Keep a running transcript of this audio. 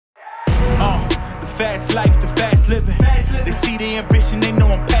fast life, the fast living. They see the ambition, they know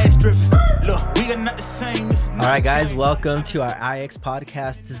I'm past driven. Look, we are not the same. All right, guys, welcome to our IX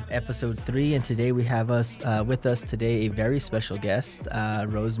podcast. This is episode 3, and today we have with us today a very special guest,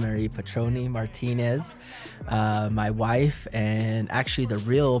 Rosmery Martinez, my wife, and actually the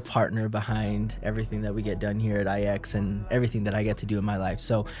real partner behind everything that we get done here at IX and everything that I get to do in my life.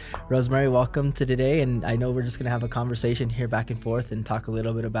 So, Rosmery, welcome to today, and I know we're just gonna have a conversation here back and forth and talk a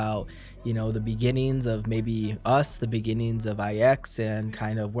little bit about, you know, the beginnings of maybe us, the beginnings of IX, and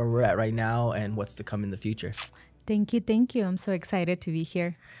kind of where we're at right now and what's to come in the future. Thank you. I'm so excited to be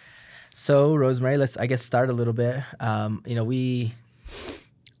here. So, Rosmery, let's, I guess, start a little bit. You know, we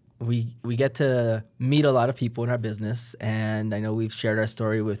get to meet a lot of people in our business, and I know we've shared our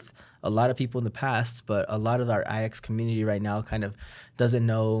story with a lot of people in the past, but a lot of our IX community right now kind of doesn't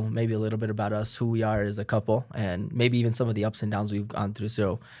know maybe a little bit about us, who we are as a couple, and maybe even some of the ups and downs we've gone through.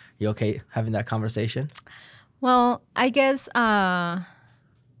 So, you okay having that conversation? Well, I guess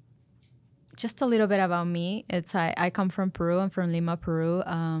just a little bit about me. I come from Peru. I'm from Lima, Peru.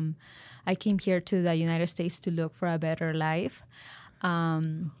 I came here to the United States to look for a better life.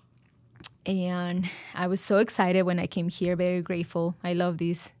 And I was so excited when I came here, very grateful. I love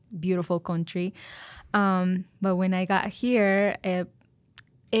this beautiful country. But when I got here,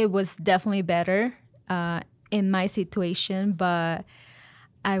 it was definitely better in my situation, but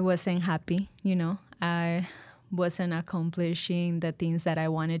I wasn't happy, you know. I wasn't accomplishing the things that I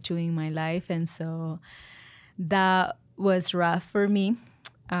wanted to in my life. And so that was rough for me.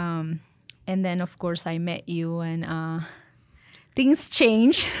 And then, of course, I met you and things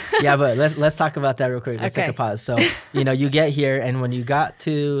change. Yeah, but let's talk about that real quick. Let's take a pause. So, you know, you get here, and when you got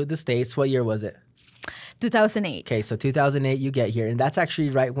to the States, what year was it? 2008. Okay, so 2008, you get here, and that's actually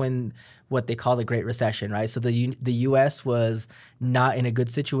right when what they call the Great Recession, right? So the U.S. was not in a good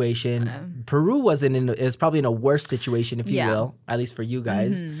situation. Peru wasn't in. It was probably in a worse situation, if you will, at least for you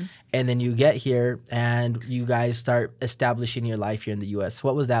guys. Mm-hmm. And then you get here, and you guys start establishing your life here in the U.S.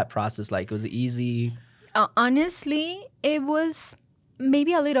 What was that process like? Was it easy? Honestly, it was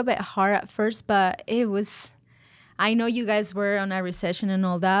maybe a little bit hard at first, but it was. I know you guys were on a recession and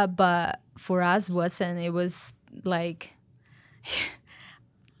all that, but for us wasn't. It was like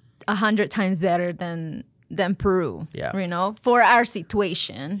 100 times better than Peru. Yeah, you know, for our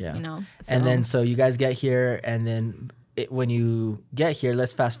situation. Yeah, you know. So. And then so you guys get here, and then when you get here,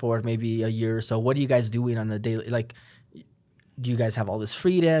 let's fast forward maybe a year or so. What are you guys doing on a daily? Like, do you guys have all this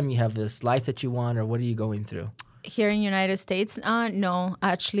freedom? You have this life that you want, or what are you going through? Here in the United States, no.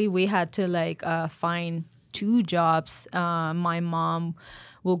 Actually, we had to find 2 jobs. My mom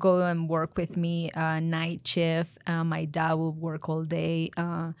will go and work with me night shift. My dad will work all day.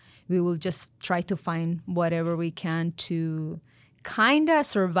 We will just try to find whatever we can to kind of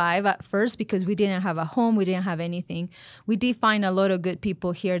survive at first, because we didn't have a home. We didn't have anything. We did find a lot of good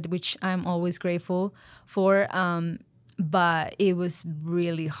people here, which I'm always grateful for. But it was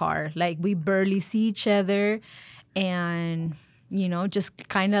really hard. Like, we barely see each other, and you know, just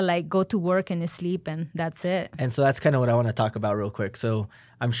kind of like go to work and sleep, and that's it. And so that's kind of what I want to talk about real quick. So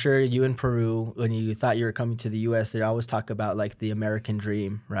I'm sure you in Peru, when you thought you were coming to the U.S., they always talk about like the American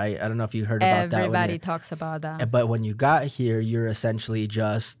dream, right? I don't know if you heard about that. Everybody talks about that. But when you got here, you're essentially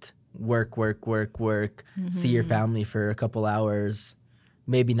just work, see your family for a couple hours,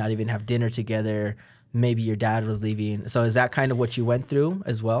 maybe not even have dinner together. Maybe your dad was leaving. So is that kind of what you went through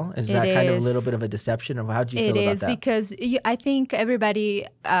as well? Is that kind of a little bit of a deception? Or how do you feel about that? It is, because I think everybody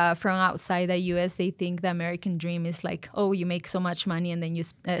from outside the U.S., they think the American dream is like, oh, you make so much money and then you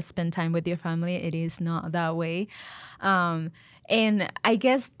spend time with your family. It is not that way. And I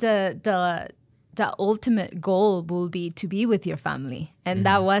guess the ultimate goal will be to be with your family. And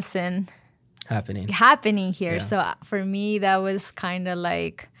that wasn't happening here. Yeah. So for me, that was kind of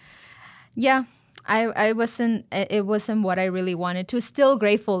like, yeah. It wasn't what I really wanted to. Still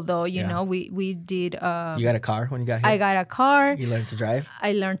grateful though, you know, we did. You got a car when you got here? I got a car. You learned to drive?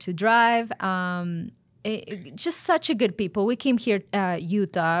 I learned to drive. Just such a good people. We came here,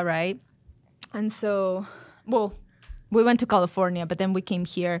 Utah, right? And so, well, we went to California, but then we came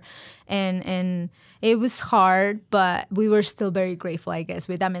here, and it was hard, but we were still very grateful, I guess,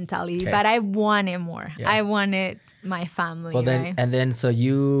 with that mentality. Okay. But I wanted more. Yeah. I wanted my family. Well, then, right? And then, so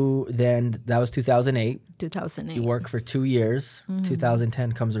that was 2008. 2008. You worked for 2 years.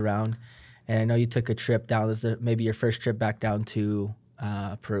 2010 comes around, and I know you took a trip down. This is maybe your first trip back down to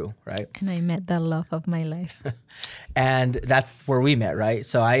Peru, right? And I met the love of my life. And that's where we met, right?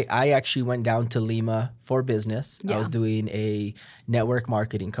 So I actually went down to Lima for business. Yeah. I was doing a network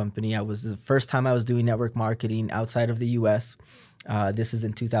marketing company. It was the first time I was doing network marketing outside of the U.S. This is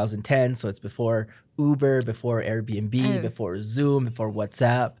in 2010, so it's before Uber, before Airbnb, before Zoom, before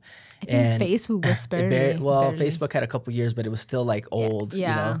WhatsApp. And Facebook was barely. Facebook had a couple years, but it was still like old. Yeah.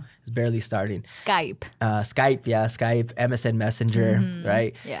 You know, it was barely starting. Skype, Skype, MSN Messenger,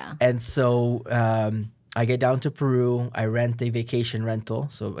 right? Yeah. And so I get down to Peru. I rent a vacation rental.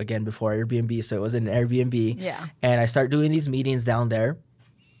 So again, before Airbnb, so it was an Airbnb. Yeah. And I start doing these meetings down there.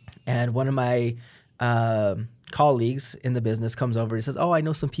 And one of my colleagues in the business comes over. He says, "Oh, I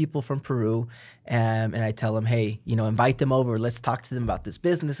know some people from Peru," and I tell him, "Hey, you know, invite them over. Let's talk to them about this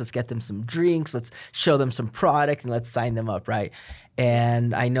business. Let's get them some drinks. Let's show them some product, and let's sign them up, right?"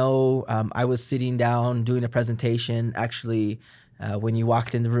 And I know I was sitting down doing a presentation actually when you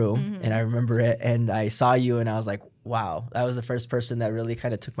walked in the room, and I remember it. And I saw you, and I was like, "Wow, that was the first person that really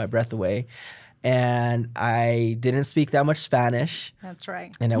kind of took my breath away." And I didn't speak that much Spanish. That's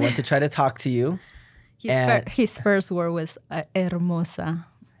right. And I went to try to talk to you. His first word was hermosa.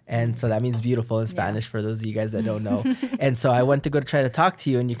 And so that means beautiful in Spanish for those of you guys that don't know. And so I went to go to try to talk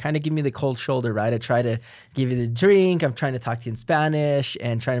to you, and you kind of give me the cold shoulder, right? I try to give you the drink. I'm trying to talk to you in Spanish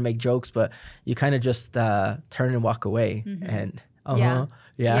and trying to make jokes, but you kind of just turn and walk away. And yeah,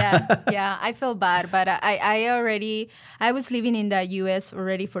 I feel bad, but I was living in the U.S.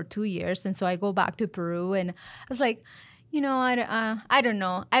 already for 2 years, and so I go back to Peru, and I was like, you know, I don't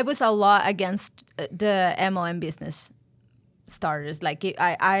know. I was a lot against the MLM business starters. Like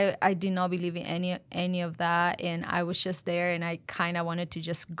I did not believe in any of that, and I was just there, and I kind of wanted to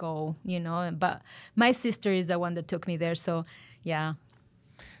just go, you know. But my sister is the one that took me there, so yeah.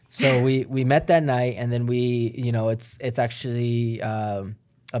 So we met that night, and then it's actually a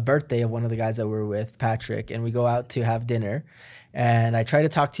birthday of one of the guys that we're with, Patrick, and we go out to have dinner, and I try to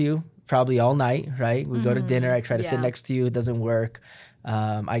talk to you probably all night, right? We go to dinner. I try to sit next to you. It doesn't work.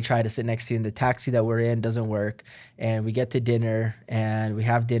 I try to sit next to you in the taxi that we're in. Doesn't work. And we get to dinner, and we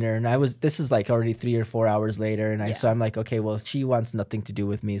have dinner. And this is like already 3 or 4 hours later. And so I'm like, okay, well, she wants nothing to do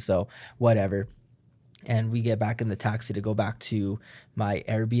with me, so whatever. And we get back in the taxi to go back to my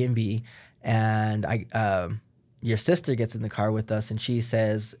Airbnb. And your sister gets in the car with us, and she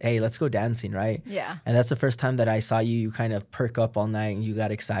says, "Hey, let's go dancing," right? Yeah. And that's the first time that I saw you kind of perk up all night, and you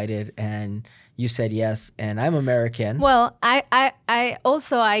got excited, and you said yes. And I'm American. Well, I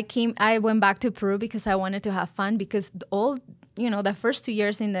went back to Peru because I wanted to have fun, because the first 2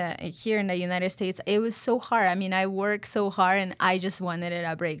 years here in the United States, it was so hard. I mean, I worked so hard, and I just wanted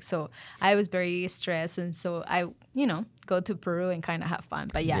a break. So I was very stressed, and so I, go to Peru and kind of have fun.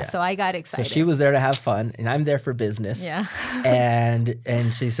 But so I got excited. So she was there to have fun, and I'm there for business. Yeah. and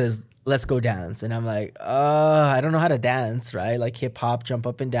she says, "Let's go dance." And I'm like, I don't know how to dance, right? Like hip hop, jump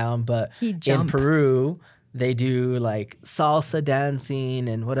up and down. But in Peru, they do like salsa dancing,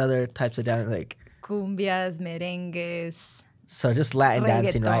 and what other types of dance? Like cumbias, merengues. So just Latin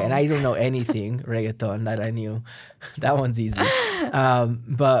dancing, right? And I don't know anything reggaeton that I knew. That one's easy.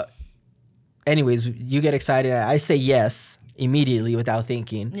 But anyways, you get excited. I say yes immediately without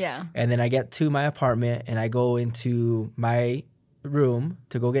thinking. Yeah. And then I get to my apartment, and I go into my room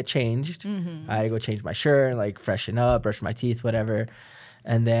to go get changed. I go change my shirt, like freshen up, brush my teeth, whatever.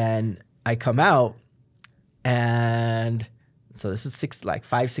 And then I come out, and so this is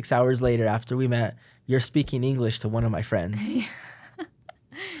 5-6 hours later after we met. You're speaking English to one of my friends.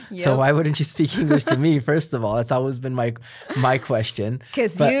 Yep. So why wouldn't you speak English to me, first of all? That's always been my question.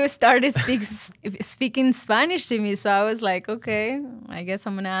 Because you started speaking Spanish to me, so I was like, okay, I guess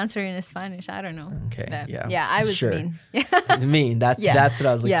I'm going to answer in Spanish. I don't know. Okay, but yeah. I was mean. Mean, that's what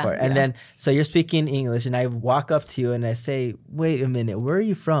I was looking for. And then, so you're speaking English, and I walk up to you, and I say, "Wait a minute, where are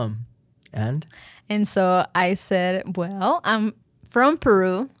you from?" And so I said, well, I'm from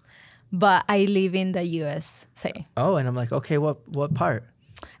Peru, but I live in the USA. Oh, and I'm like, okay, what part?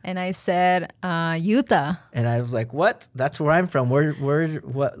 And I said, Utah. And I was like, what? That's where I'm from.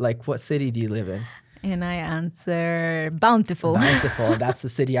 What city do you live in? And I answered Bountiful. Bountiful. That's the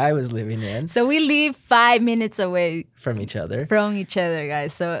city I was living in. So we live 5 minutes away from each other.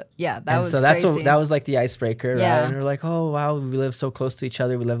 Guys. So yeah, that was crazy. That was like the icebreaker, right? Yeah. And we're like, oh wow, we live so close to each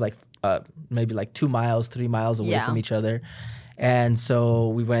other. We live like maybe like 2 miles, 3 miles away from each other. And so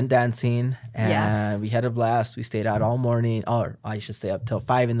we went dancing, and we had a blast. We stayed out all morning, or I should stay up till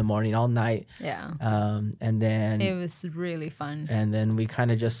 5 in the morning, all night. Yeah. And then it was really fun. And then we kind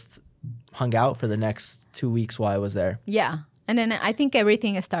of just hung out for the next 2 weeks while I was there. Yeah. And then I think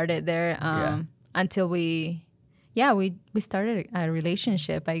everything started there until we started a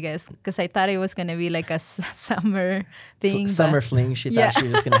relationship, I guess, because I thought it was going to be like a summer thing. Summer fling. She thought she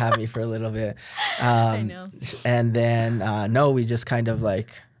was going to have me for a little bit. I know. And then, no, we just kind of like,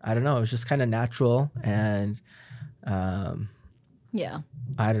 I don't know, it was just kind of natural. And Yeah.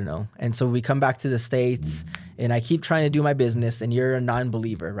 I don't know. And so we come back to the States and I keep trying to do my business and you're a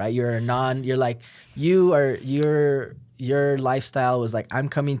non-believer, right? You're like, your lifestyle was like, I'm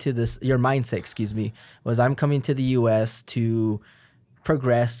coming to this, your mindset, excuse me, was I'm coming to the US to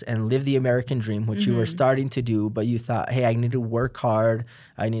progress and live the American dream, which you were starting to do, but you thought, hey, I need to work hard.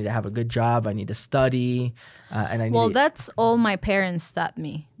 I need to have a good job. I need to study. And I need Well, that's all my parents taught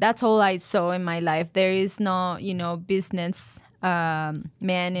me. That's all I saw in my life. There is no, business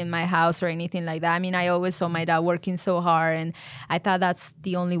man in my house or anything like that. I mean, I always saw my dad working so hard and I thought that's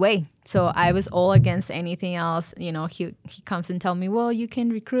the only way. So I was all against anything else. He comes and tell me, well, you can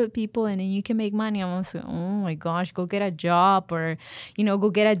recruit people and then you can make money. I'm like, oh my gosh, go get a job or, go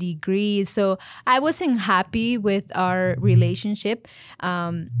get a degree. So I wasn't happy with our relationship,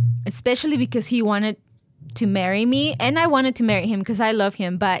 especially because he wanted to marry me and I wanted to marry him because I love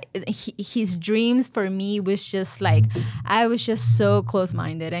him, but his dreams for me was just like, I was just so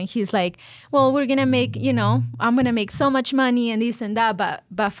close-minded, and he's like, well, we're gonna make, I'm gonna make so much money and this and that,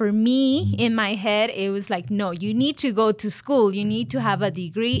 but for me in my head it was like, no, you need to go to school, you need to have a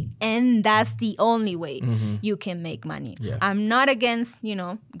degree, and that's the only way you can make money. I'm not against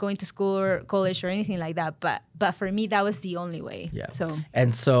going to school or college or anything like that, but for me that was the only way.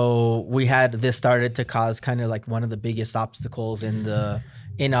 So we had this started to cause kind of like one of the biggest obstacles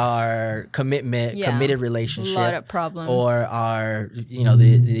in our committed relationship, a lot of problems, or our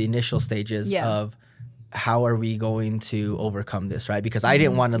the initial stages of how are we going to overcome this, right? Because I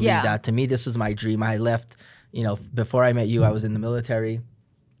didn't want to leave that. To me, this was my dream. I left, before I met you, I was in the military,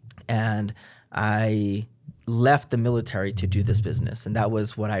 and I left the military to do this business, and that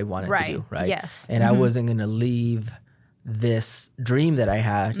was what I wanted to do, right? Yes. And I wasn't going to leave this dream that I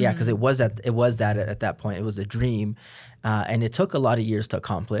had, because it was at that point, it was a dream, and it took a lot of years to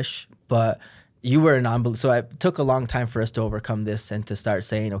accomplish. But you were a non-believer, so it took a long time for us to overcome this and to start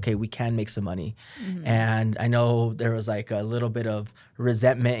saying, okay, we can make some money. And I know there was like a little bit of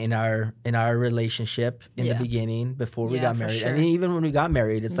resentment in our relationship in the beginning before we got married. And even when we got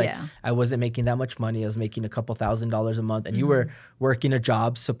married, it's like I wasn't making that much money. I was making a couple $1,000s a month, and you were working a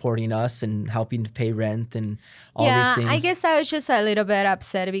job supporting us and helping to pay rent and all these things. I guess I was just a little bit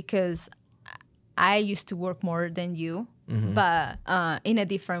upset because I used to work more than you. But in a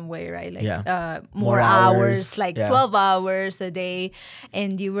different way, right? Like more hours, like 12 hours a day,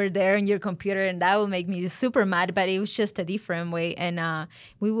 and you were there on your computer, and that would make me super mad. But it was just a different way, and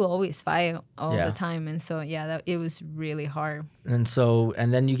we will always fight all the time, and so it was really hard. And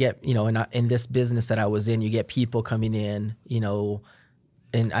then you get in this business that I was in, you get people coming in,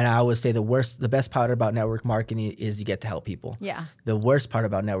 and I always say the best part about network marketing is you get to help people. The worst part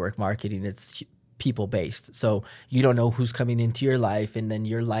about network marketing, it's people-based. So you don't know who's coming into your life, and then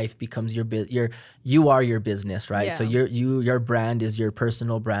your life becomes you are your business, right? So your brand is your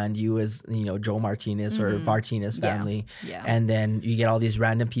personal brand. You as Joe Martinez or Martinez family, and then you get all these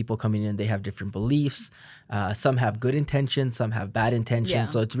random people coming in. They have different beliefs. Some have good intentions, some have bad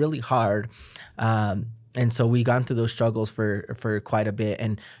intentions. So it's really hard. And so we gone through those struggles for quite a bit,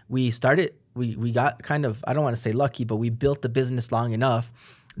 and we got kind of, I don't want to say lucky, but we built the business long enough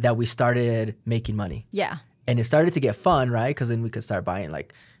that we started making money. And it started to get fun, right? Because then we could start buying,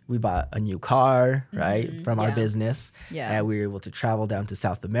 like, we bought a new car, right, from our business. And we were able to travel down to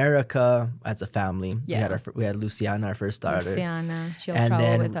South America as a family. We had Luciana, our first daughter. She'll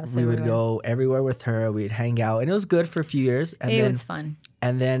travel with us we would go everywhere with her. We'd hang out, and it was good for a few years. And it was fun.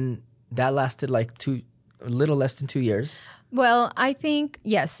 And then that lasted like a little less than 2 years. Well, I think,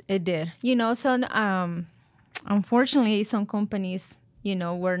 yes, it did. So unfortunately, some companies,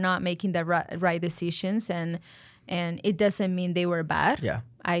 were not making the right decisions, and it doesn't mean they were bad.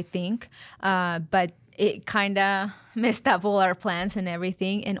 I think, but it kind of messed up all our plans and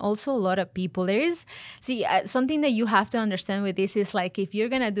everything, and also a lot of people. Something that you have to understand with this is, like, if you're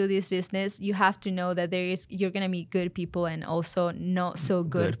gonna do this business, you have to know that you're gonna meet good people and also not so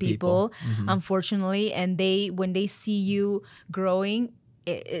good people. Unfortunately, and when they see you growing,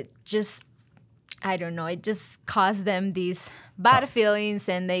 it just, I don't know, it just caused them these bad feelings,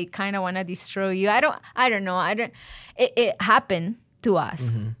 and they kind of want to destroy you. I don't know. It happened to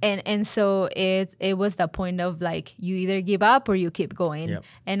us. And so it was the point of, like, you either give up or you keep going.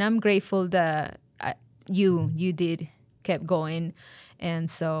 And I'm grateful that you did kept going. And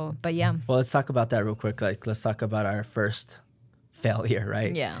so, but yeah. Well, let's talk about that real quick. Like, let's talk about our first failure,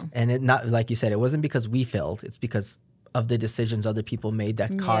 right? Yeah. And it, not like you said, it wasn't because we failed. It's because of the decisions other people made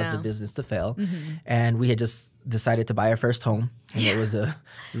that caused the business to fail. And we had just decided to buy our first home, and it was a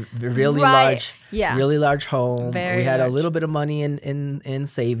really large home. We had a little bit of money in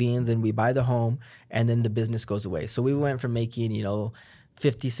savings, and we buy the home, and then the business goes away. So we went from making, you know,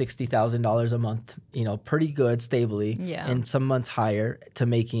 $50,000-$60,000 a month, you know, pretty good, stably, and some months higher, to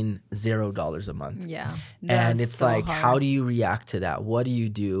making $0 a month. And it's so like, how do you react to that? What do you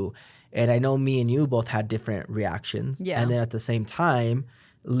do? And I know me and you both had different reactions. And then at the same time,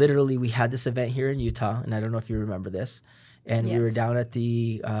 literally, we had this event here in Utah, and I don't know if you remember this. And we were down at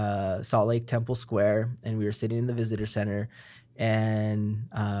the Salt Lake Temple Square, and we were sitting in the visitor center, and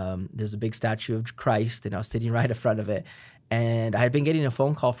there's a big statue of Christ, and I was sitting right in front of it. And I had been getting a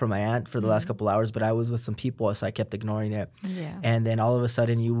phone call from my aunt for the last couple hours, but I was with some people, so I kept ignoring it. And then all of a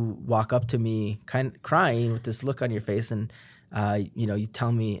sudden, you walk up to me, kind of crying with this look on your face, and you know, you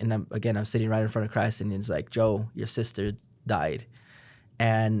tell me, and I'm sitting right in front of Christ, and it's like, Joe, your sister died.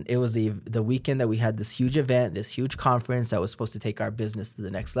 And it was the weekend that we had this huge event, this huge conference that was supposed to take our business to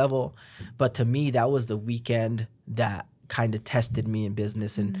the next level. But to me, that was the weekend that kind of tested me in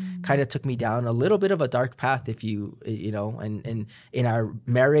business and kind of took me down a little bit of a dark path, if you know, and in our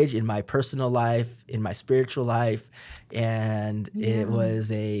marriage, in my personal life, in my spiritual life. And it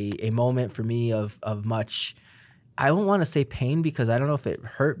was a moment for me of much, I don't want to say pain, because I don't know if it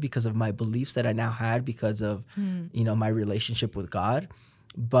hurt because of my beliefs that I now had because of, you know, my relationship with God.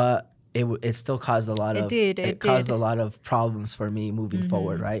 But it still caused a lot of a lot of problems for me moving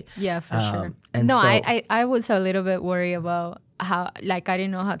forward, right? Yeah, for sure. And no, so, I was a little bit worried about how, like, I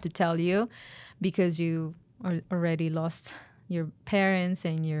didn't know how to tell you, because you already lost your parents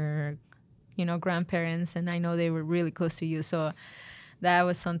and your, you know, grandparents, and I know they were really close to you. So that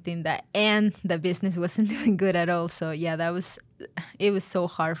was something that, and the business wasn't doing good at all. So yeah, it was so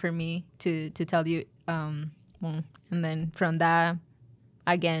hard for me to tell you. And then from that,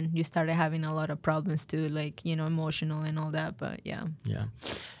 again, you started having a lot of problems too, like, you know, emotional and all that. But yeah.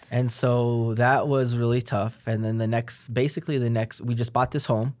 And so that was really tough. And then the next, we just bought this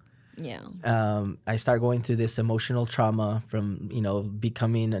home. I start going through this emotional trauma from, you know,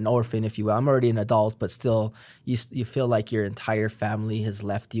 becoming an orphan, if you will. I'm already an adult, but still you feel like your entire family has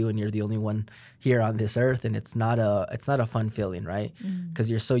left you and you're the only one here on this earth. And it's not a fun feeling, right? Because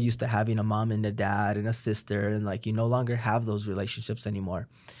you're so used to having a mom and a dad and a sister, and like, you no longer have those relationships anymore.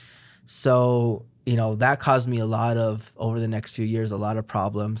 So, you know, that caused me over the next few years, a lot of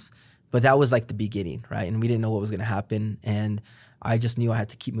problems. But that was like the beginning, right? And we didn't know what was going to happen. And I just knew I had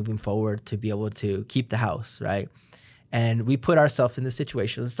to keep moving forward to be able to keep the house, right? And we put ourselves in this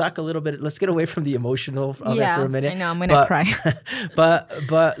situation. Let's talk a little bit. Let's get away from the emotional of it for a minute. I know, I'm going to cry.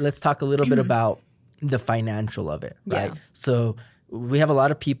 but let's talk a little bit about the financial of it, right? So we have a lot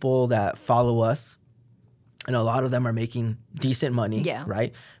of people that follow us, and a lot of them are making decent money,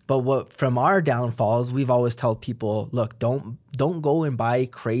 right? But from our downfalls, we've always told people, look, don't go and buy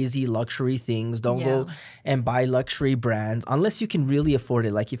crazy luxury things. Don't go and buy luxury brands unless you can really afford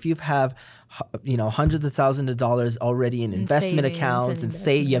it. Like if you have, you know, hundreds of thousands of dollars already in investment accounts, and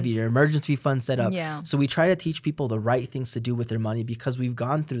say you have your emergency fund set up. So we try to teach people the right things to do with their money, because we've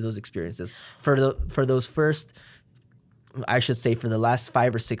gone through those experiences. For those first, I should say, for the last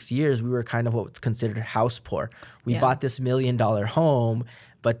 5 or 6 years, we were kind of what's considered house poor. We bought this $1 million home,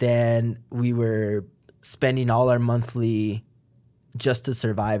 but then we were spending all our monthly just to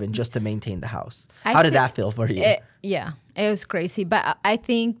survive and just to maintain the house. How did that feel for you? It was crazy. But I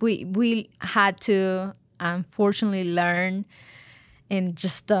think we had to, unfortunately, learn in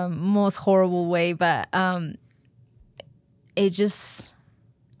just the most horrible way. But it just,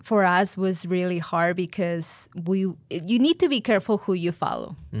 for us, was really hard, because you need to be careful who you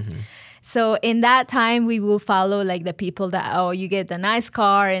follow. So in that time, we will follow like the people that, oh, you get the nice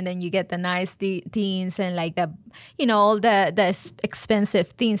car, and then you get the nice things, and like the, you know, all the expensive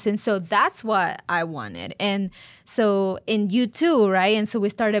things. And so that's what I wanted. And so, and you too, right? And so we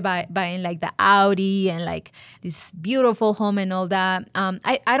started buying like the Audi and like this beautiful home and all that.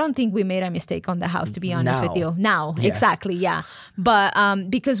 I don't think we made a mistake on the house, to be honest with you. Now, exactly, yeah. But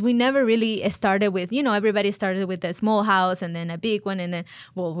because we never really started with, you know, everybody started with a small house and then a big one, and then,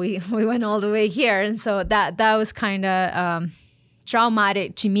 well, we went all the way here. And so that was kind of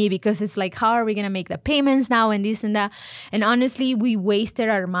traumatic to me, because it's like, how are we going to make the payments now and this and that? And honestly, we wasted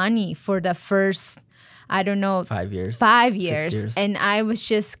our money for the first, I don't know, 5 years. 5 years. 6 years. And I was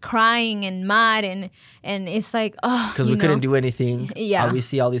just crying and mad, and it's like, oh, because we couldn't do anything. We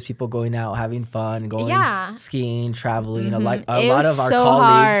see all these people going out, having fun, going skiing, traveling. A lot of our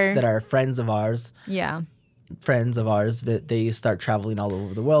colleagues that are friends of ours, friends of ours that they start traveling all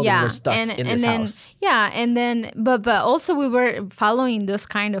over the world, and we're stuck in this house. Yeah, and then but also we were following those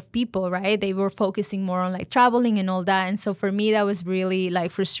kind of people, right? They were focusing more on like traveling and all that, and so for me that was really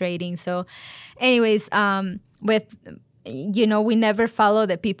like frustrating. So, anyways, with we never follow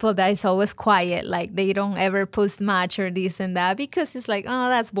the people that is always quiet, like they don't ever post much or this and that, because it's like, oh,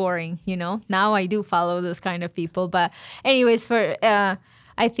 that's boring. Now I do follow those kind of people, but anyways, for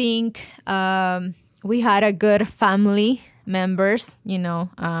I think we had a good family members,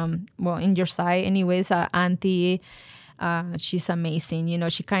 well, in your side anyways. Auntie, she's amazing.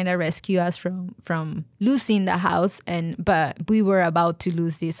 She kind of rescued us from losing the house, but we were about to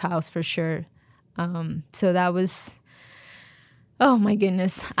lose this house for sure. So that was, oh my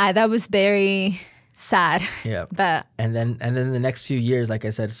goodness, that was very sad. Yeah. But and then the next few years, like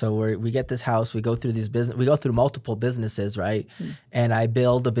I said, so we get this house, we go through multiple businesses, right? And I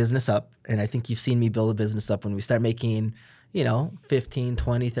build a business up, and I think you've seen me build a business up. When we start making, $15,000,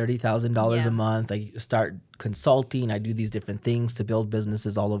 $20,000, $30,000 a month, I start consulting. I do these different things to build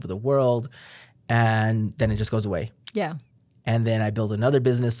businesses all over the world, and then it just goes away. Yeah. And then I build another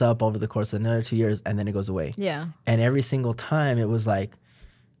business up over the course of another 2 years, and then it goes away. Yeah. And every single time it was like,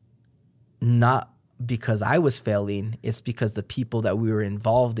 not because I was failing, it's because the people that we were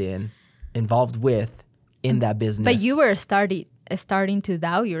involved with in that business. But you were starting to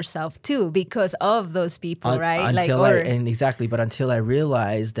doubt yourself too because of those people, right? But until I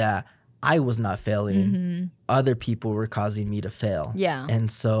realized that I was not failing, other people were causing me to fail. Yeah.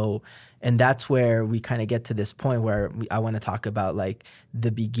 And that's where we kind of get to this point where I want to talk about like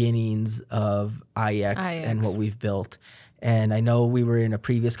the beginnings of IX and what we've built. And I know we were in a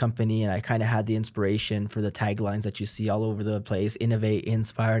previous company, and I kind of had the inspiration for the taglines that you see all over the place: innovate,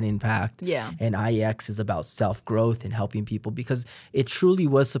 inspire, and impact. Yeah. And IX is about self-growth and helping people, because it truly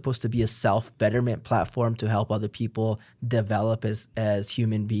was supposed to be a self-betterment platform to help other people develop as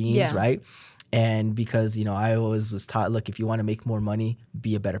human beings, right? And because, I always was taught, look, if you want to make more money,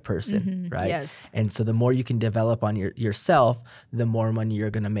 be a better person, right? Yes. And so the more you can develop on yourself, the more money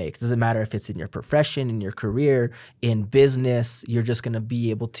you're going to make. Doesn't matter if it's in your profession, in your career, in business, you're just going to be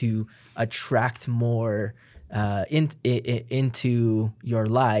able to attract more into your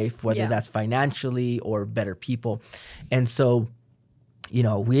life, whether that's financially or better people. And so,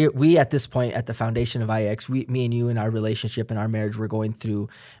 we at this point at the foundation of IX, me and you in our relationship and our marriage, we're going through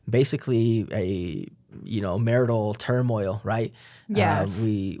basically a marital turmoil, right? Yes.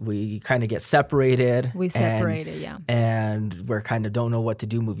 We kind of get separated. And we're kind of don't know what to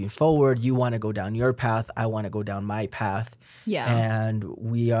do moving forward. You want to go down your path, I want to go down my path. Yeah. And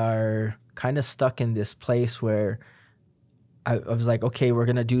we are kind of stuck in this place where I was like, okay, we're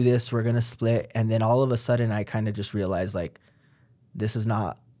gonna do this, we're gonna split, and then all of a sudden I kind of just realized, like, this is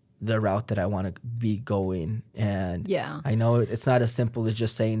not the route that I want to be going. And I know it's not as simple as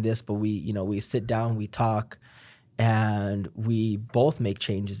just saying this, but we sit down, we talk, and we both make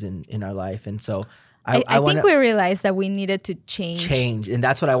changes in our life. And so I think we realized that we needed to change. And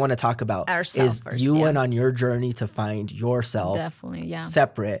that's what I want to talk about. Ourselves is first, you went on your journey to find yourself. Definitely,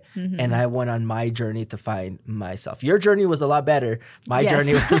 separate. And I went on my journey to find myself. Your journey was a lot better. My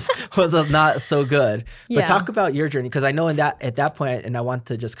journey was not so good. But talk about your journey, because I know at that point, and I want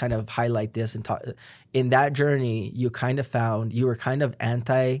to just kind of highlight this and talk. In that journey, you were kind of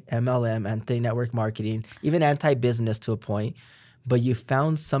anti-MLM, anti-network marketing, even anti-business to a point. But you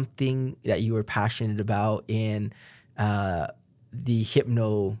found something that you were passionate about in the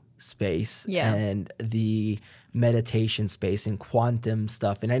hypno space and the meditation space and quantum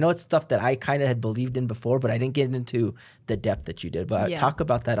stuff. And I know it's stuff that I kind of had believed in before, but I didn't get into the depth that you did. But talk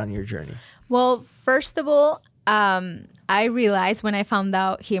about that on your journey. Well, first of all, I realized when I found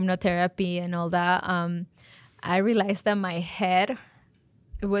out hypnotherapy and all that, I realized that my head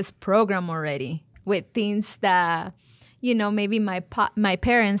was programmed already with things that maybe my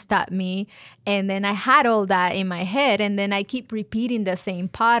parents taught me, and then I had all that in my head, and then I keep repeating the same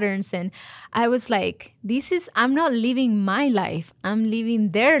patterns, and I was like, I'm not living my life, I'm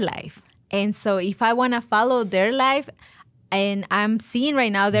living their life. And so if I want to follow their life, and I'm seeing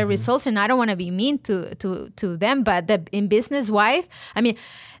right now their results, and I don't want to be mean to them, but in business wife, I mean,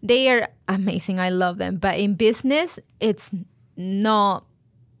 they are amazing, I love them, but in business, it's not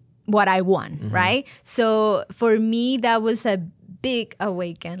what I want, right? So for me, that was a big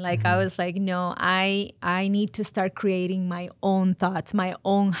awaken. Like I was like, no, I need to start creating my own thoughts, my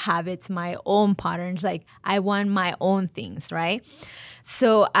own habits, my own patterns. Like I want my own things, right?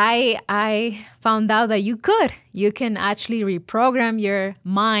 So I found out that you can actually reprogram your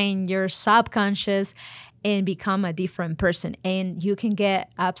mind, your subconscious, and become a different person. And you can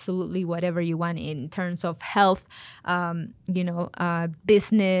get absolutely whatever you want in terms of health,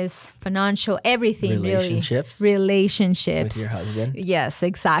 business, financial, everything, relationships. Really. Relationships. With your husband. Yes,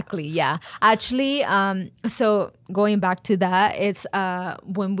 exactly. Yeah. Actually, so going back to that, it's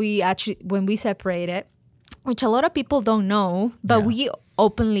when we separated, which a lot of people don't know, but we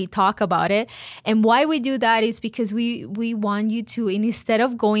openly talk about it. And why we do that is because we want you to, instead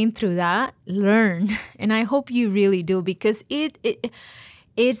of going through that, learn. And I hope you really do, because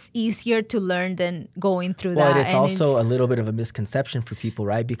it's easier to learn than going through that. Well, it's also a little bit of a misconception for people,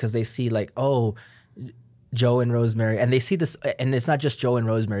 right? Because they see like, oh, Joe and Rosmery, and they see this, and it's not just Joe and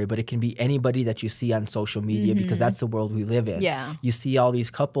Rosmery, but it can be anybody that you see on social media, because that's the world we live in. Yeah. You see all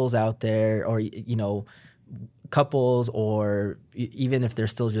these couples out there, or, couples, or even if they're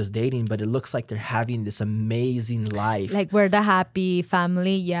still just dating, but it looks like they're having this amazing life. Like we're the happy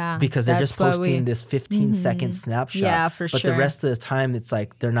family, yeah. Because they're just posting this 15-second snapshot. Yeah, for but sure. the rest of the time, it's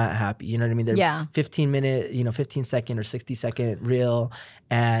like they're not happy. You know what I mean? They're 15-minute, 15-second or 60-second reel,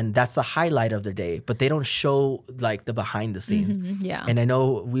 and that's the highlight of their day. But they don't show like the behind the scenes. Yeah. And I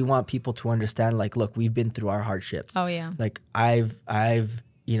know we want people to understand, like, look, we've been through our hardships. Oh yeah. Like I've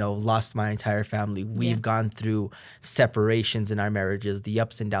lost my entire family. We've gone through separations in our marriages, the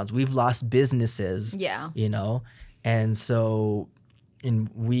ups and downs. We've lost businesses. Yeah. And so,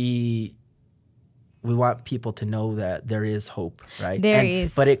 we want people to know that there is hope, right? There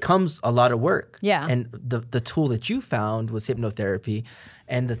is. But it comes a lot of work. Yeah. And the tool that you found was hypnotherapy.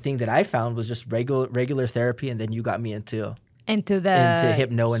 And the thing that I found was just regular therapy. And then you got me into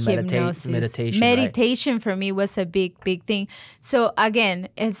hypno and meditation. Meditation for me was a big thing. So again,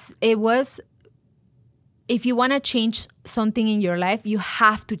 it was, if you want to change something in your life, you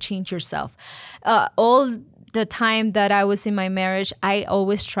have to change yourself. All the time that I was in my marriage, I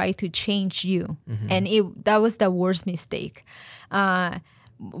always tried to change you, and that was the worst mistake.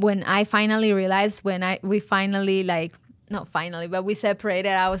 When I finally realized, but we separated,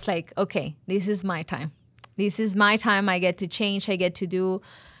 I was like, okay, this is my time. This is my time. I get to change. I get to do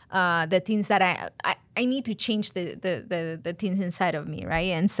the things that I need to change the things inside of me, right?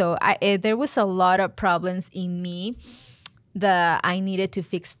 And so there was a lot of problems in me that I needed to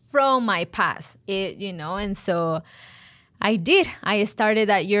fix from my past, and so I did. I started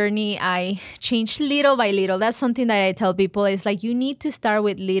that journey. I changed little by little. That's something that I tell people is like, you need to start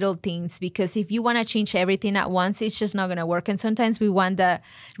with little things, because if you want to change everything at once, it's just not going to work. And sometimes we want the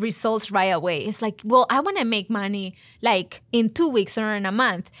results right away. It's like, well, I want to make money like in 2 weeks or in a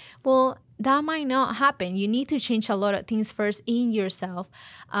month. Well, that might not happen. You need to change a lot of things first in yourself.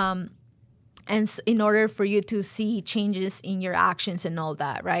 And in order for you to see changes in your actions and all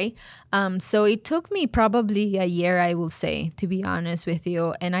that, right? So it took me probably a year, I will say, to be honest with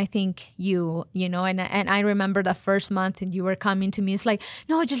you. And I think and I remember the first month and you were coming to me, it's like,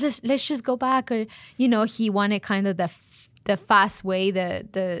 no, let's just go back. Or, he wanted kind of the fast way,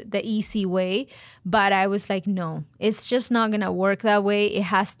 the easy way. But I was like, no, it's just not going to work that way. It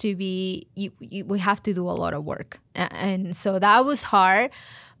has to be, we have to do a lot of work. And so that was hard.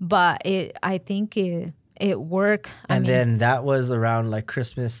 But I think it worked. And then that was around like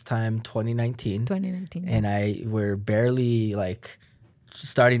Christmas time, 2019. And we're barely like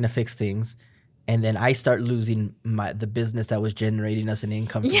starting to fix things. And then I start losing the business that was generating us an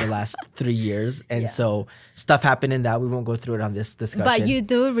income for the last 3 years. And so stuff happened in that. We won't go through it on this discussion. But you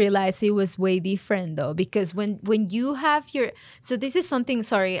do realize it was way different though, because when you have so this is something,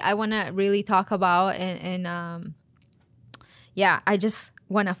 I want to really talk about I just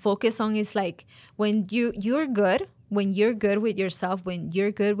want to focus on is like when you're good with yourself, when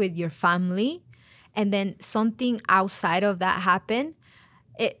you're good with your family, and then something outside of that happen,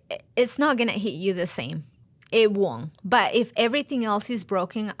 it's not going to hit you the same. It won't. But if everything else is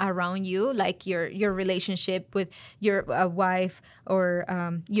broken around you, like your relationship with your wife or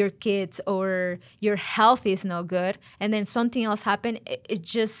your kids, or your health is no good, and then something else happened,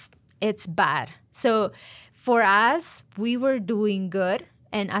 it's bad. So for us, we were doing good,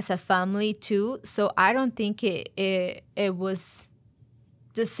 and as a family too. So I don't think it was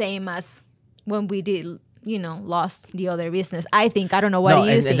the same as when we did, lost the other business. I don't know what do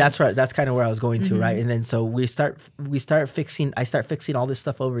you think? And that's right. That's kind of where I was going to, right? And then so I start fixing all this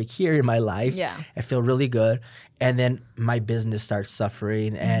stuff over here in my life. Yeah. I feel really good. And then my business starts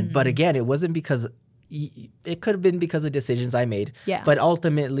suffering. And but again, it wasn't because it could have been because of decisions I made. Yeah. But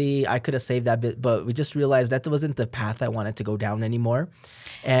ultimately, I could have saved that bit. But we just realized that wasn't the path I wanted to go down anymore.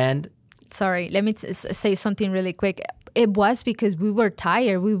 And sorry, let me say something really quick. It was because we were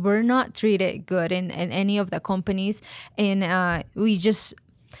tired. We were not treated good in any of the companies. And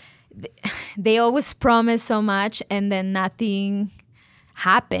they always promise so much and then nothing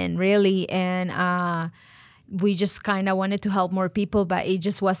happened really. And we just kind of wanted to help more people, but it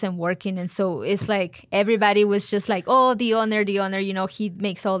just wasn't working. And so it's like everybody was just like, oh, the owner, you know, he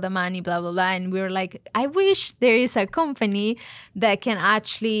makes all the money, blah, blah, blah. And we were like, I wish there is a company that can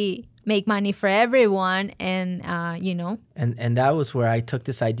actually make money for everyone. And, you know. And that was where I took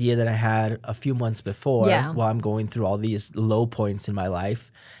this idea that I had a few months before while I'm going through all these low points in my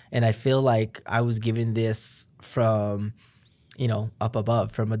life. And I feel like I was given this from, you know, up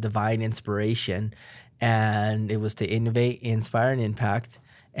above, from a divine inspiration. And it was to innovate, inspire, and impact.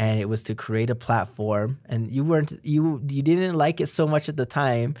 And it was to create a platform. And you didn't like it so much at the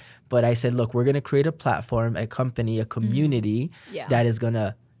time, but I said, look, we're going to create a platform, a company, a community that is going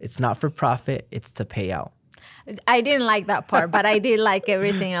to, it's not for profit, it's to pay out. I didn't like that part, but I did like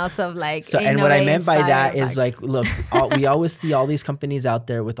everything else of like. So, and what I meant by that is like, look, we always see all these companies out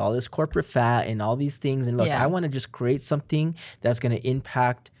there with all this corporate fat and all these things. And look, I want to just create something that's going to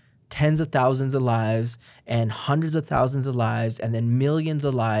impact tens of thousands of lives and hundreds of thousands of lives and then millions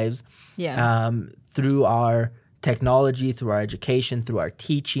of lives through our technology, through our education, through our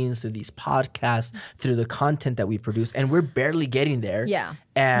teachings, through these podcasts, through the content that we produce. And we're barely getting there. Yeah.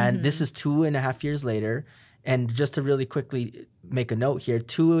 And this is 2.5 years later. And just to really quickly make a note here,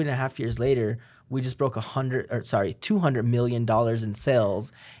 2.5 years later, we just broke $200 million in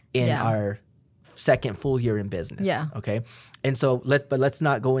sales in our second full year in business. Yeah. Okay. And so let's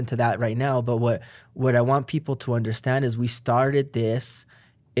not go into that right now. But what I want people to understand is we started this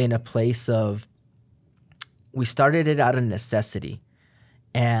in a place of, we started it out of necessity.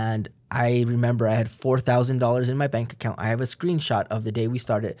 And I remember I had $4,000 in my bank account. I have a screenshot of the day we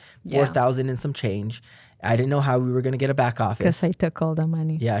started, 4,000 and some change. I didn't know how we were going to get a back office. Because I took all the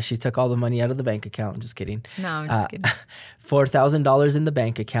money. Yeah, she took all the money out of the bank account. I'm just kidding. No, I'm just kidding. $4,000 in the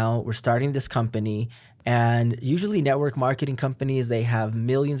bank account. We're starting this company. And usually network marketing companies, they have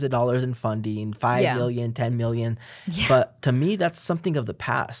millions of dollars in funding, 5 million, 10 million. Yeah. But to me, that's something of the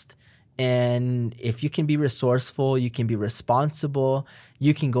past. And if you can be resourceful, you can be responsible,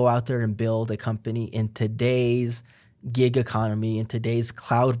 you can go out there and build a company in today's gig economy, in today's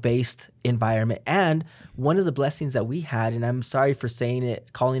cloud-based environment. And one of the blessings that we had, and I'm sorry for saying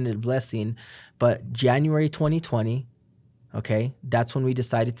it, calling it a blessing, but January 2020, okay, that's when we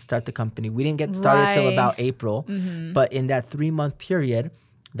decided to start the company. We didn't get started till about April, but in that 3-month period,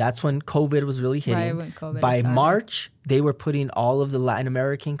 that's when COVID was really hitting. Right, when COVID By March, they were putting all of the Latin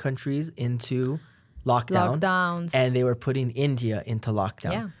American countries into lockdowns, and they were putting India into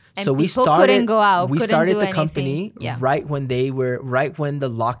lockdown. Yeah. And so couldn't go out. We started the company right when the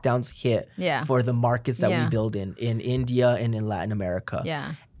lockdowns hit for the markets that we build in India and in Latin America.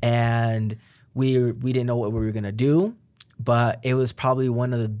 Yeah. And we didn't know what we were gonna do, but it was probably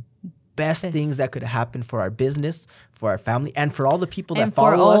one of the best things that could happen for our business, for our family, and for all the people that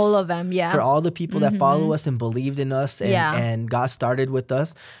follow us. For all of them, For all the people that follow us and believed in us and got started with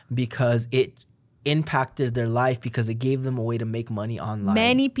us, because it impacted their life, because it gave them a way to make money online.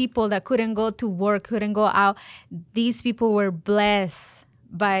 Many people that couldn't go to work, couldn't go out, these people were blessed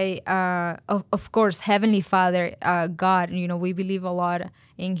by, of course, Heavenly Father, God. You know, we believe a lot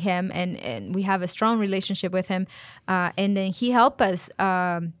in Him, and we have a strong relationship with Him. And then He helped us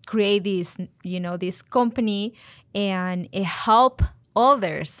create this company, and it helped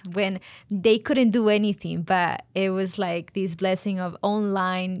others when they couldn't do anything, but it was like this blessing of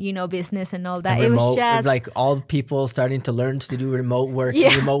online, business and all that. And remote, it was just like all the people starting to learn to do remote work,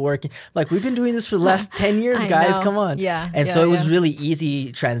 remote working. Like we've been doing this for the last 10 years, guys. Come on. And so it was really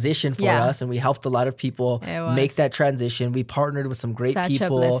easy transition for us, and we helped a lot of people make that transition. We partnered with some great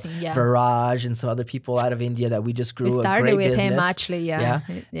people, Viraj and some other people out of India that we just grew a great business. We started with him actually,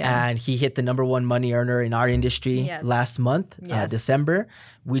 and he hit the #1 money earner in our industry last month, December.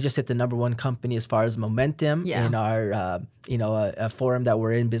 We just hit the #1 company as far as momentum in our a forum that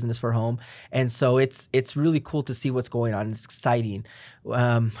we're in, Business for Home. And so it's really cool to see what's going on. It's exciting.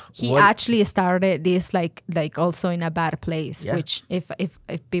 He actually started this like also in a bad place, which if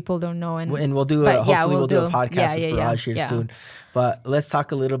people don't know, and we'll do hopefully we'll do a podcast with Raj here soon. But let's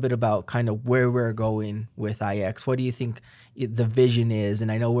talk a little bit about kind of where we're going with IX. What do you think the vision is?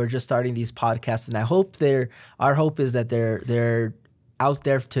 And I know we're just starting these podcasts, and our hope is that they're out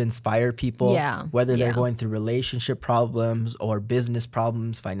there to inspire people, whether they're going through relationship problems or business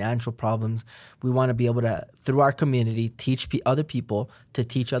problems, financial problems. We want to be able to, through our community, teach other people to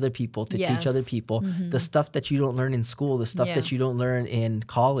teach other people to teach other people the stuff that you don't learn in school, the stuff that you don't learn in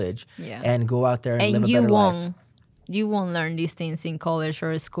college, and go out there and live a better life. You won't learn these things in college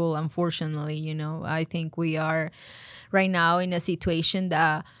or school, unfortunately. I think we are right now in a situation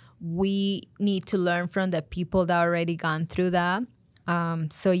that we need to learn from the people that already gone through that.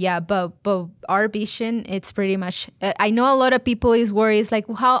 So yeah, but our vision, it's pretty much, I know a lot of people is worried, it's like,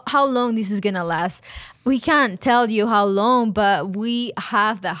 how long this is gonna last? We can't tell you how long, but we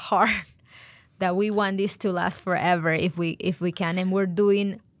have the heart that we want this to last forever if we can, and we're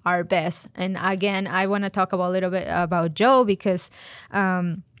doing our best. And again, I want to talk about a little bit about Joe, because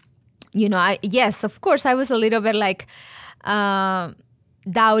yes, of course, I was a little bit like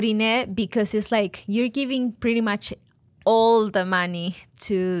doubting it, because it's like you're giving pretty much all the money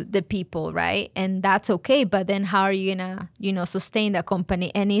to the people, right? And that's okay, but then how are you gonna sustain the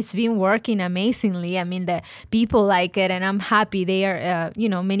company? And it's been working amazingly. I mean, the people like it, and I'm happy. They are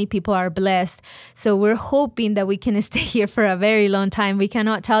many people are blessed, so we're hoping that we can stay here for a very long time. We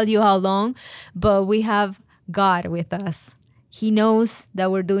cannot tell you how long, but we have God with us. He knows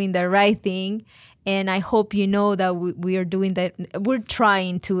that we're doing the right thing. And I hope you know that we are doing that. We're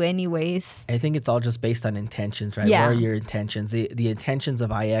trying to anyways. I think it's all just based on intentions, right? Yeah. What are your intentions? The intentions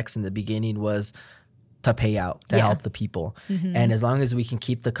of IX in the beginning was to pay out, to help the people. And as long as we can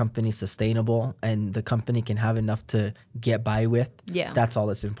keep the company sustainable and the company can have enough to get by with, that's all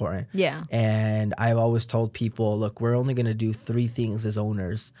that's important. Yeah. And I've always told people, look, we're only going to do 3 things as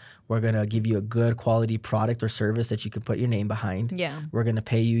owners. We're going to give you a good quality product or service that you can put your name behind. Yeah. We're going to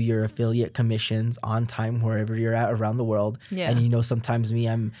pay you your affiliate commissions on time wherever you're at around the world. Yeah. And sometimes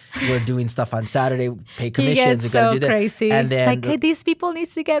we're doing stuff on Saturday, pay commissions. You get so do that. crazy. And then it's like, hey, these people need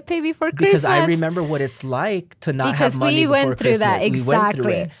to get paid before because Christmas. I remember what it's like to not because have money we before went through Christmas. that. Exactly. We went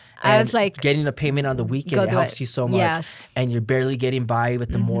through it. I And was like, getting a payment on the weekend, it helps you so much. Yes. And you're barely getting by with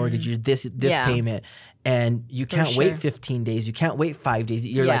the mortgage. You're this payment. And you can't wait 15 days. You can't wait 5 days.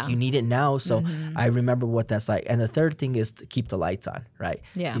 You're like, you need it now. So I remember what that's like. And the third thing is to keep the lights on, right?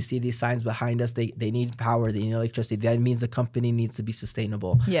 Yeah. You see these signs behind us. They need power. They need electricity. That means the company needs to be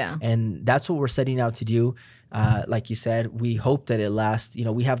sustainable. Yeah. And that's what we're setting out to do. Like you said, we hope that it lasts.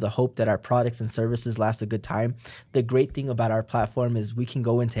 We have the hope that our products and services last a good time. The great thing about our platform is we can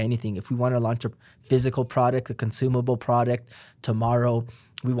go into anything. If we want to launch a physical product, a consumable product tomorrow,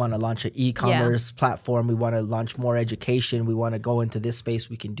 we want to launch an e-commerce platform. We want to launch more education. We want to go into this space.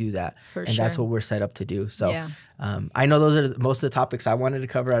 We can do that. That's what we're set up to do. So I know those are most of the topics I wanted to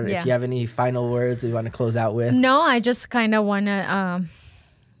cover. If you have any final words you want to close out with. No, I just kind of want to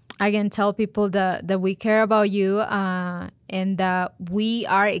again tell people that we care about you and that we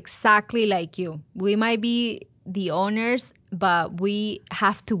are exactly like you. We might be the owners, but we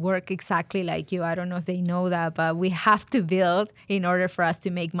have to work exactly like you. I don't know if they know that, but we have to build in order for us to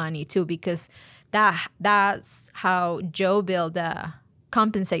make money too, because that's how Joe built the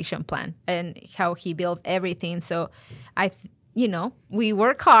compensation plan and how he built everything. So we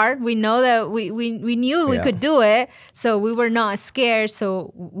work hard. We know that we knew we could do it. So we were not scared.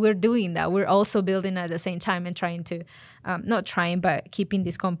 So we're doing that. We're also building at the same time and trying to, not trying, but keeping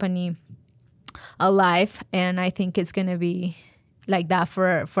this company alive. And I think it's going to be like that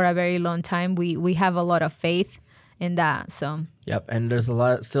for a very long time. We have a lot of faith in that. So yep, and there's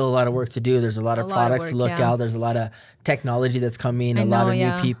still a lot of work to do. There's a lot of products to look out. There's a lot of technology that's coming, a lot of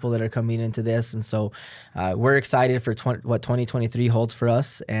new people that are coming into this, and so we're excited for what 2023 holds for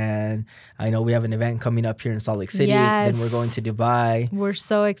us. And I know we have an event coming up here in Salt Lake City. Then we're going to Dubai. We're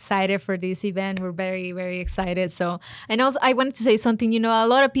so excited for this event. We're very, very excited. So, and also I wanted to say something. A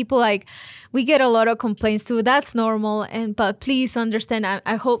lot of people we get a lot of complaints too. That's normal, but please understand.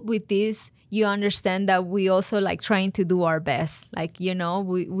 I hope with this you understand that we also trying to do our best.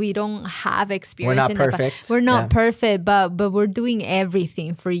 We don't have experience. We're not perfect. We're not perfect, but we're doing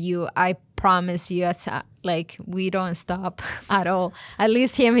everything for you. I promise you. We don't stop at all. At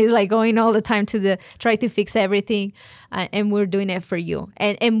least he's going all the time to try to fix everything, and we're doing it for you.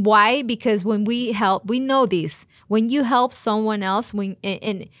 And why? Because when we help, we know this. When you help someone else,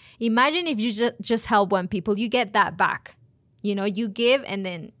 and imagine if you just help one people, you get that back. You give and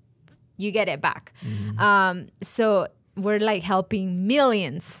then you get it back. So we're helping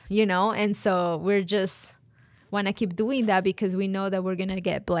millions, and so we're just want to keep doing that because we know that we're going to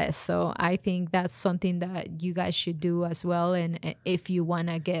get blessed. So I think that's something that you guys should do as well. And if you want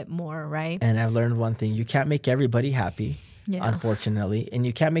to get more, right? And I've learned one thing. You can't make everybody happy, unfortunately. And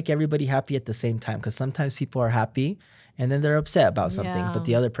you can't make everybody happy at the same time, because sometimes people are happy and then they're upset about something, but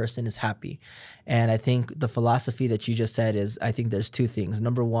the other person is happy. And I think the philosophy that you just said is, I think there's 2 things.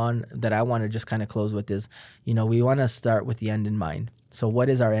 Number one that I want to just kind of close with is, we want to start with the end in mind. So what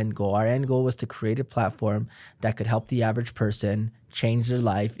is our end goal? Our end goal was to create a platform that could help the average person change their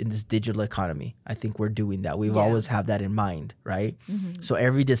life in this digital economy. I think we're doing that. We've always have that in mind, right? So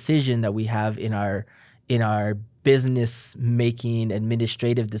every decision that we have in our business making,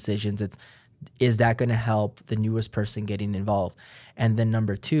 administrative decisions. Is that going to help the newest person getting involved? And then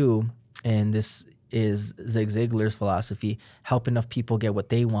number two, and this is Zig Ziglar's philosophy, help enough people get what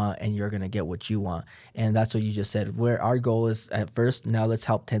they want and you're going to get what you want. And that's what you just said, where our goal is at first, now let's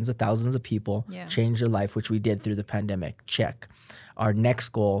help tens of thousands of people change their life, which we did through the pandemic. Check. Our next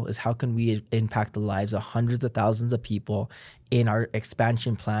goal is how can we impact the lives of hundreds of thousands of people in our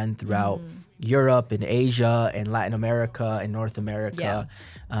expansion plan throughout Europe and Asia and Latin America and North America.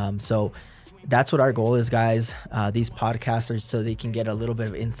 So that's what our goal is, guys. These podcasts are so they can get a little bit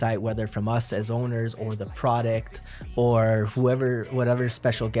of insight, whether from us as owners or the product or whatever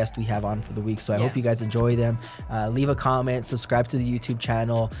special guest we have on for the week. So I hope you guys enjoy them. Leave a comment, subscribe to the YouTube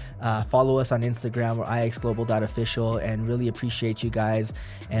channel, follow us on Instagram or ixglobal.official, and really appreciate you guys.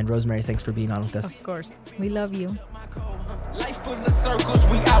 And Rosmery, thanks for being on with us. Of course. We love you. Life full of circles,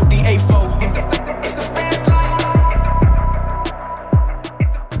 we out the A4. It's a fast life.